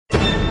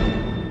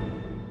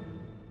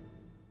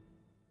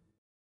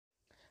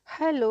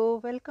Hello,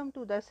 welcome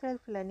to the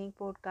Self-Learning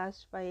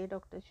Podcast by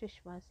Dr.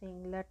 Sushma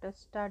Singh. Let us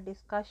start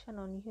discussion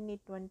on Unit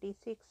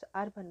 26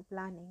 Urban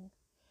Planning,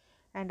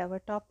 and our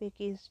topic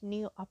is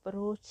New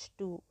Approach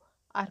to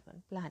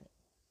Urban Planning.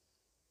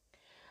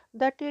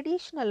 The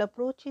traditional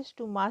approaches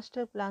to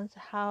master plans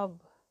have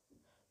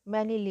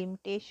many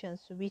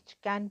limitations which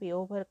can be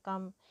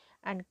overcome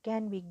and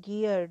can be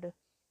geared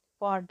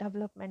for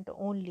development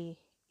only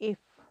if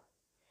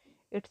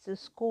its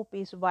scope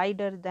is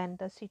wider than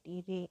the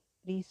city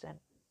region.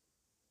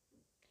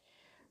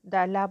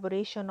 The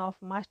elaboration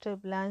of master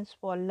plans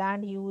for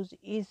land use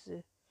is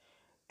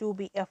to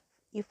be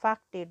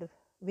effected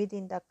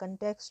within the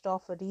context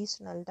of a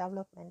regional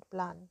development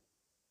plan.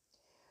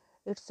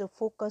 Its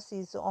focus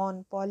is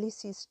on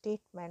policy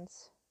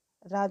statements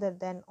rather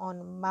than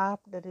on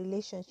mapped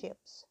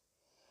relationships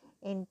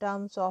in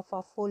terms of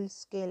a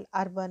full-scale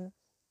urban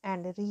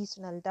and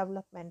regional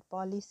development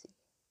policy.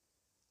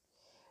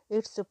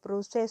 Its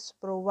process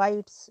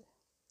provides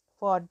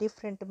for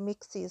different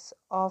mixes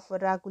of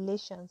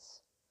regulations,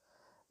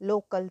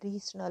 local,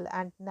 regional,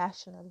 and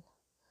national,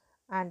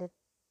 and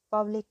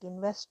public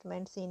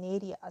investments in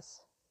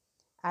areas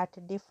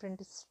at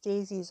different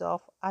stages of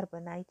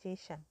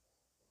urbanization.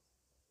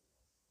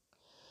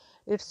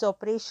 Its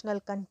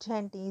operational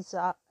content is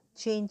a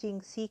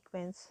changing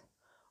sequence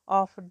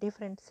of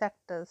different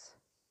sectors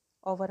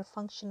over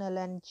functional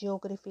and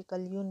geographical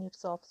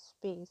units of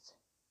space.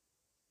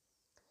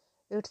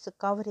 Its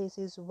coverage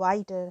is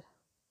wider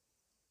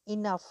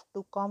enough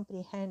to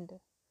comprehend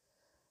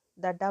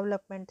the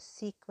development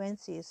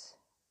sequences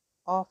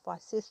of a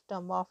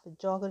system of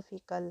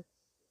geographical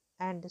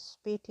and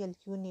spatial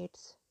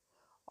units,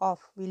 of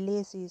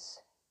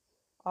villages,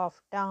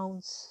 of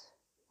towns,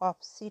 of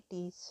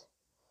cities,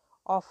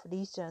 of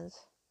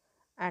regions,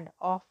 and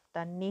of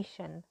the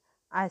nation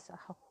as a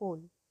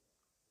whole.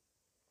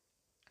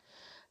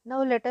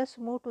 Now let us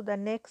move to the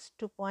next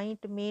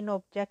point, main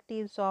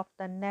objectives of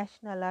the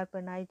national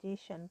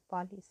urbanization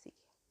policy.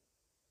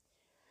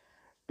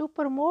 To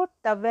promote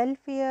the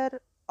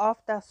welfare of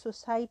the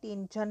society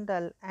in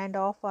general and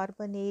of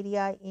urban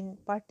area in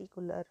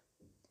particular,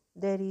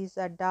 there is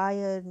a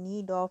dire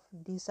need of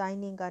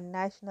designing a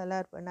national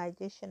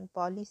urbanization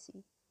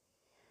policy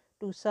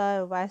to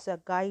serve as a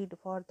guide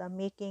for the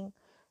making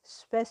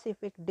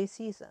specific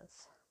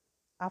decisions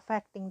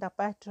affecting the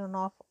pattern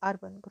of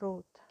urban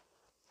growth.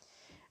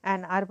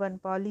 An urban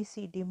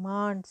policy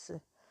demands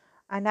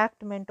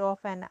enactment of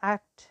an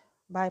act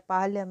by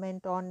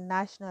Parliament on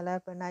national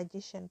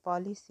urbanization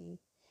policy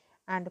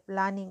and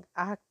planning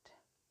act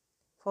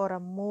for a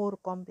more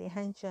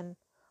comprehension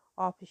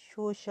of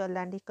social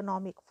and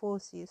economic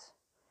forces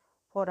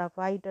for a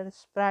wider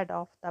spread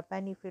of the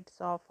benefits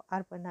of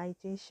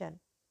urbanization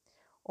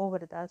over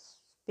the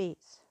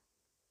space.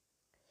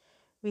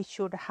 We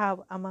should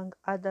have, among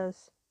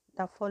others,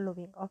 the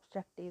following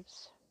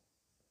objectives: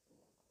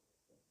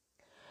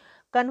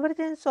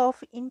 convergence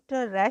of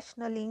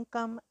inter-rational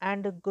income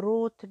and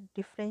growth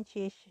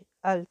differentials,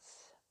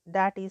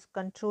 that is,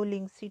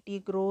 controlling city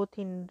growth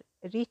in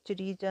rich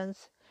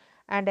regions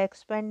and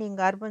expanding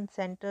urban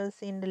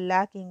centers in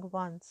lagging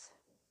ones;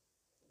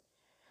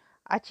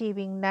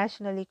 achieving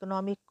national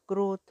economic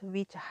growth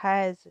which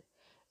has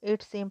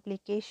its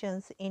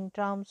implications in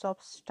terms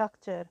of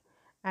structure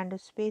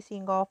and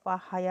spacing of a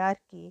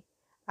hierarchy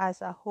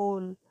as a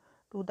whole,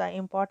 to the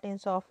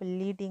importance of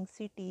leading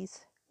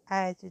cities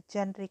as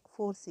generic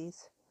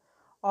forces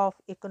of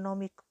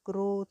economic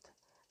growth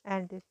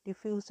and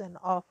diffusion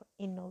of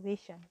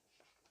innovation;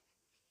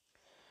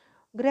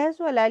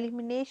 gradual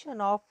elimination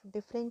of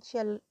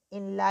differential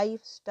in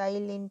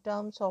lifestyle in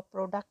terms of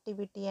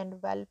productivity and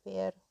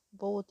welfare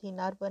both in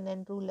urban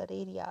and rural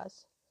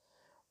areas,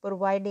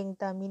 providing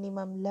the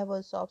minimum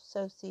levels of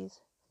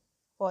services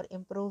for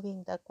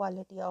improving the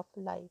quality of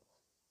life;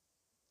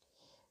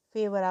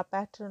 favor a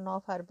pattern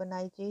of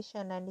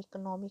urbanization and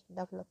economic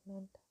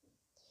development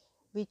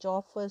which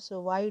offers a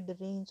wide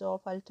range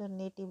of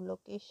alternative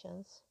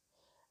locations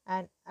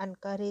and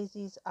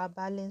encourages a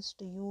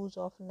balanced use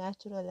of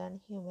natural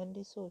and human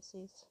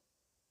resources,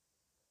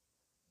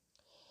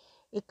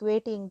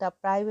 equating the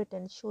private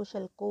and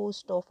social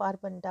cost of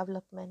urban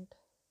development,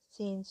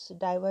 since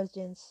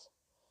divergence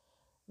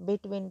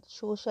between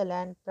social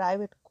and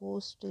private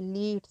cost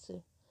leads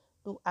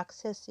to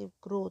excessive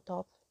growth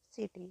of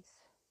cities.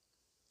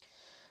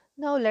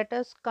 Now let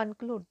us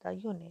conclude the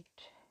unit.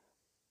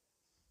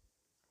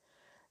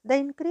 The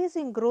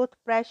increasing growth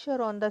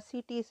pressure on the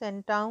cities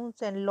and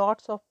towns and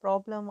lots of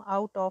problem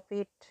out of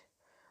it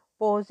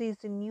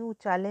poses new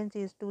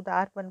challenges to the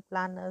urban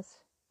planners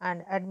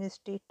and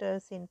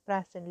administrators in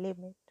present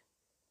limit.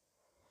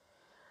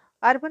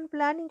 Urban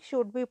planning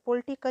should be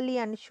politically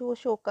and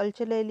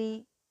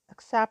socio-culturally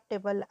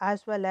acceptable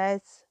as well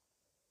as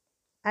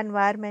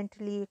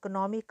environmentally,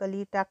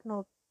 economically,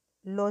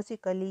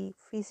 technologically,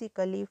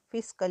 physically,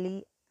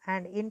 fiscally,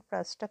 and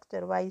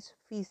infrastructure-wise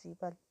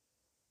feasible.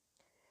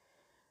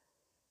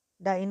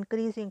 The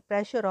increasing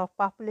pressure of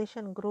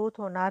population growth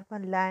on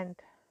urban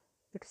land,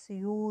 its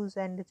use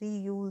and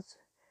reuse,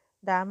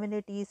 the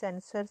amenities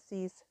and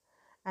services,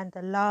 and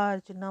the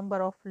large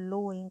number of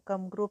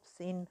low-income groups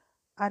in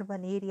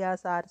urban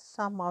areas are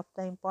some of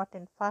the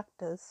important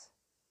factors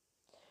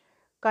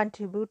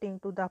contributing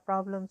to the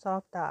problems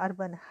of the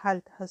urban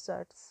health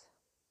hazards.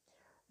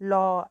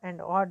 Law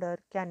and order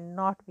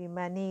cannot be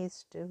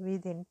managed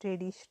within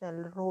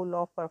traditional role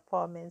of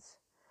performance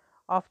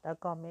of the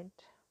government.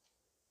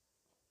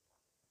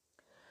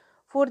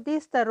 For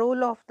this, the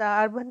role of the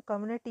urban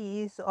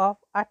community is of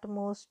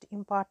utmost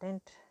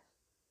importance.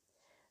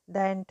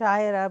 The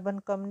entire urban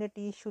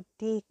community should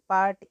take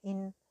part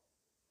in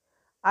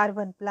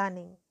urban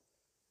planning.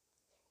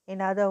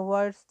 In other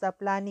words, the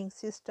planning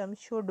system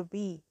should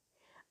be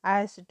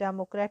as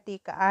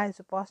democratic as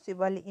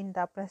possible in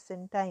the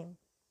present time.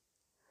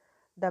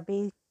 The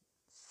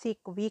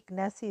basic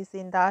weaknesses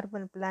in the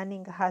urban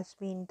planning has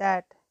been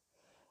that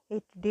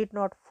it did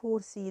not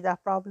foresee the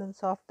problems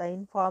of the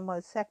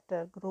informal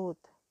sector growth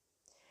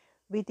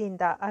within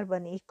the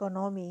urban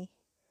economy,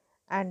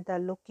 and the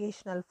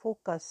locational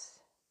focus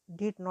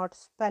did not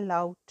spell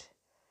out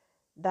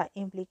the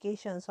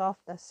implications of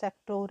the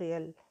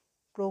sectorial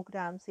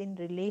programs in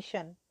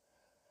relation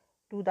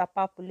to the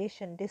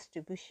population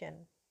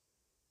distribution,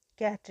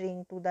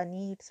 catering to the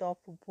needs of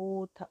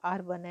both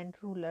urban and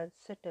rural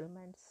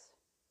settlements.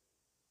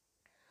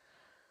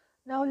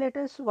 Now let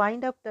us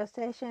wind up the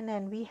session,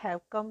 and we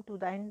have come to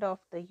the end of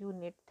the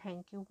unit.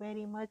 Thank you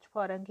very much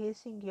for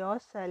engaging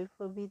yourself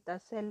with the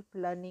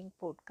self-learning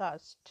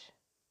podcast.